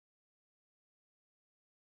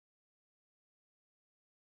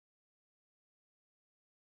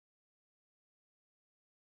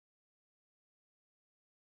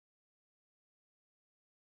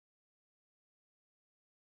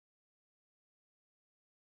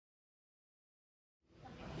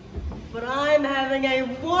having a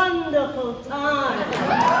wonderful time.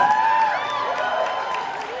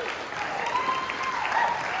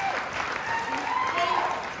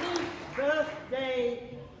 18th birthday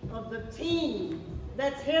of the team.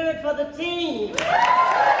 Let's hear it for the team.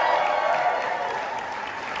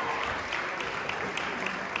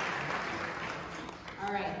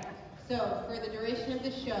 All right, so for the duration of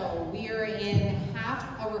the show, we are in half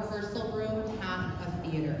a rehearsal room, half a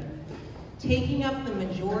theater. Taking up the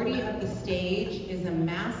majority of the stage is a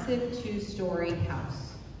massive two-story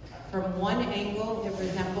house. From one angle, it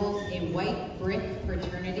resembles a white brick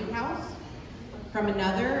fraternity house. From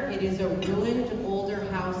another, it is a ruined older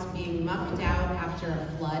house being mucked out after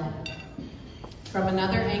a flood. From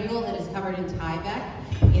another angle, it is covered in Tyvek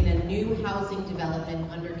in a new housing development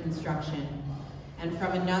under construction. And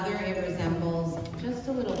from another, it resembles, just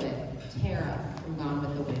a little bit, Tara from Gone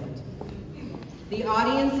with the Wind. The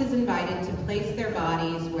audience is invited to place their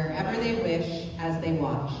bodies wherever they wish as they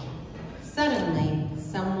watch. Suddenly,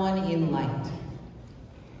 someone in light.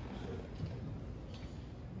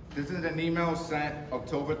 This is an email sent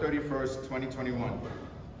October 31st, 2021.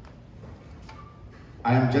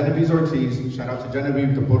 I am Genevieve Ortiz. Shout out to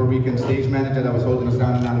Genevieve, the Puerto Rican stage manager that was holding us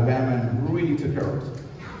down in Alabama and really took care of us.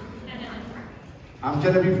 I'm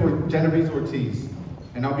Genevieve Ortiz,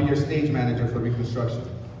 and I'll be your stage manager for Reconstruction.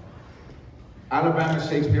 Alabama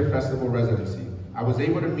Shakespeare Festival residency. I was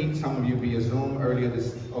able to meet some of you via Zoom earlier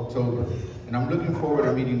this October, and I'm looking forward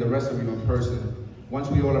to meeting the rest of you in person once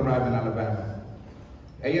we all arrive in Alabama.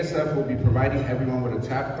 ASF will be providing everyone with a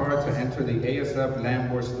tap card to enter the ASF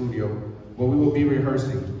Lambour studio, where we will be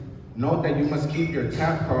rehearsing. Note that you must keep your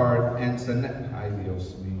tap card and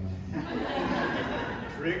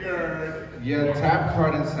Triggered. Your tap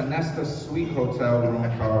card and Sonesta Suite Hotel room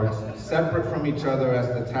cards separate from each other, as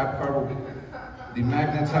the tap card will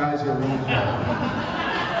demagnetize your room card.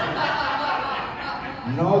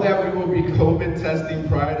 Know that we will be COVID testing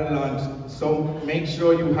prior to lunch, so make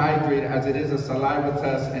sure you hydrate, as it is a saliva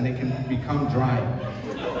test and it can become drying.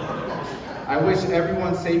 I wish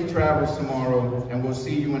everyone safe travels tomorrow, and we'll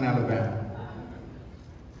see you in Alabama.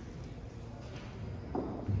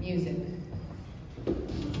 Music.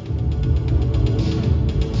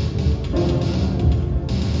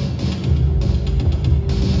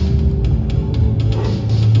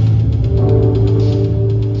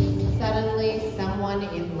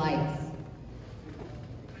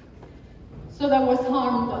 So there was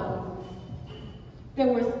harm done.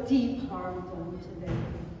 There was deep harm done today.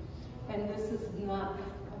 And this is not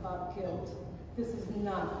about guilt. This is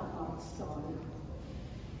not about sorry.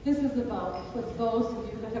 This is about, for those of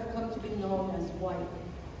you that have come to be known as white,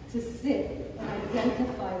 to sit and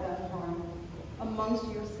identify that harm amongst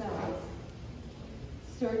yourselves.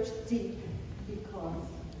 Search deep, because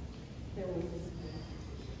there was a spirit.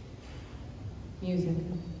 Music.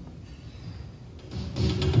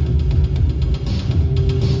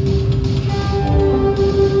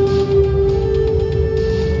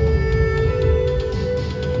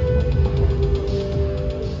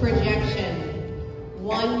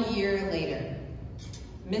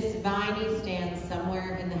 Miss Vinie stands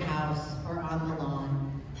somewhere in the house or on the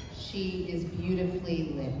lawn. She is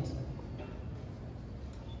beautifully lit.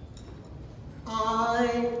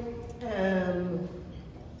 I am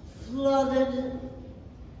flooded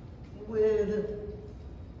with,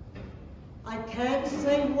 I can't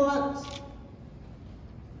say what.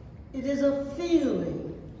 It is a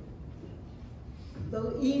feeling,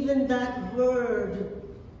 though even that word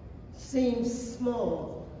seems small.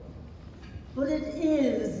 But it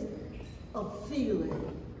is a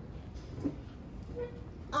feeling.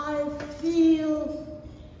 I feel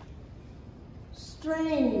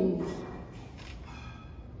strange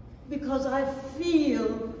because I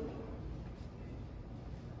feel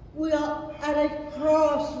we are at a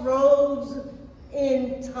crossroads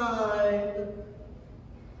in time,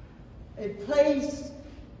 a place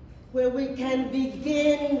where we can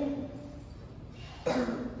begin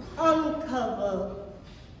to uncover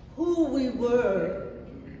who we were,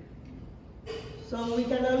 so we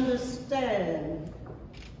can understand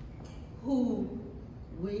who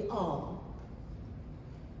we are.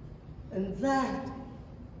 And that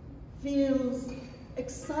feels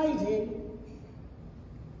exciting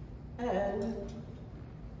and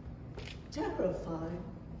terrifying,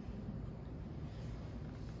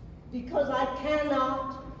 because I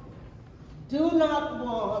do not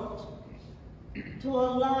want to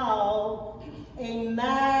allow a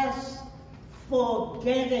mass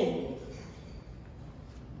forgetting,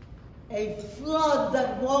 a flood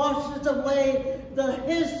that washes away the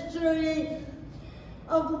history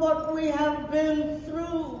of what we have been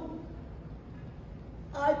through.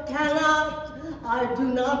 I do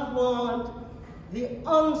not want the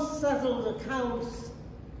unsettled accounts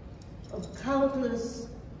of countless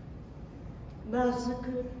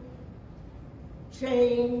massacred,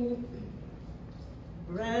 chained,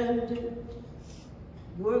 branded,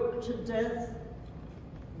 worked to death,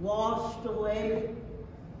 washed away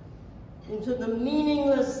into the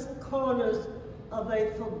meaningless corners of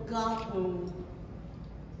a forgotten,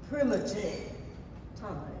 primitive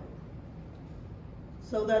time,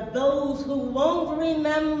 so that those who won't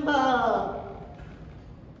remember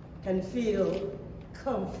can feel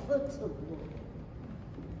comfortable.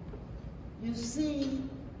 You see,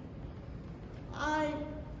 I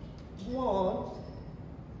want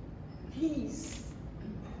peace,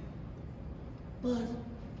 but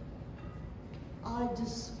I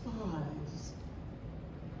despise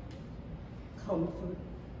comfort.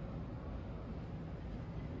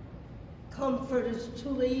 Comfort is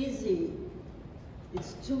too easy.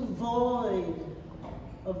 It's too void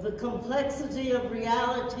of the complexity of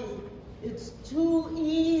reality. It's too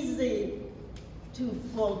easy to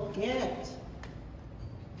forget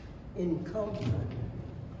in comfort.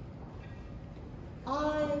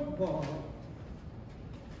 I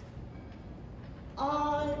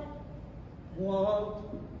want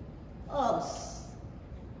us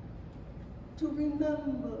to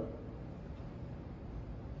remember,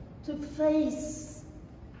 to face,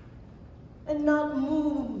 and not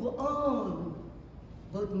move on,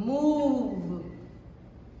 but move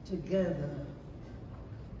together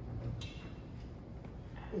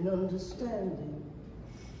in understanding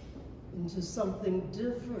into something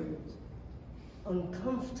different,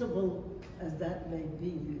 uncomfortable as that may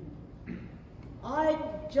be. I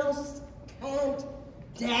just can't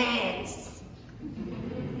dance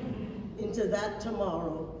into that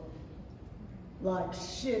tomorrow like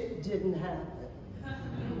shit didn't happen.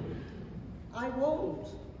 I won't.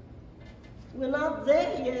 We're not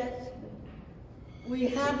there yet. We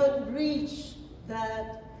haven't reached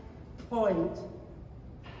that point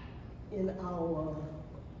in our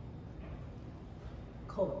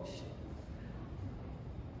courtship.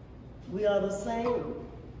 We are the same.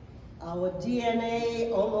 Our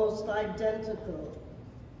DNA almost identical.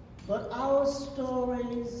 But our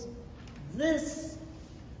stories, this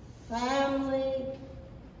family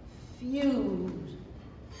feud,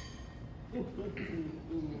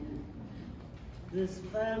 this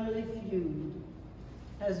family feud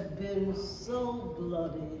has been so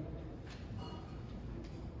bloody,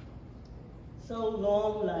 so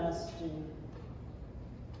long-lasting,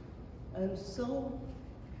 and so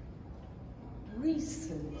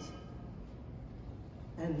recent,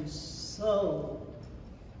 and so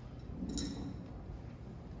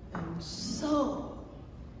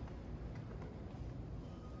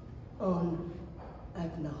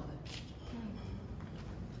unacknowledged.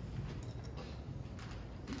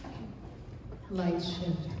 Lights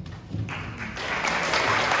shift.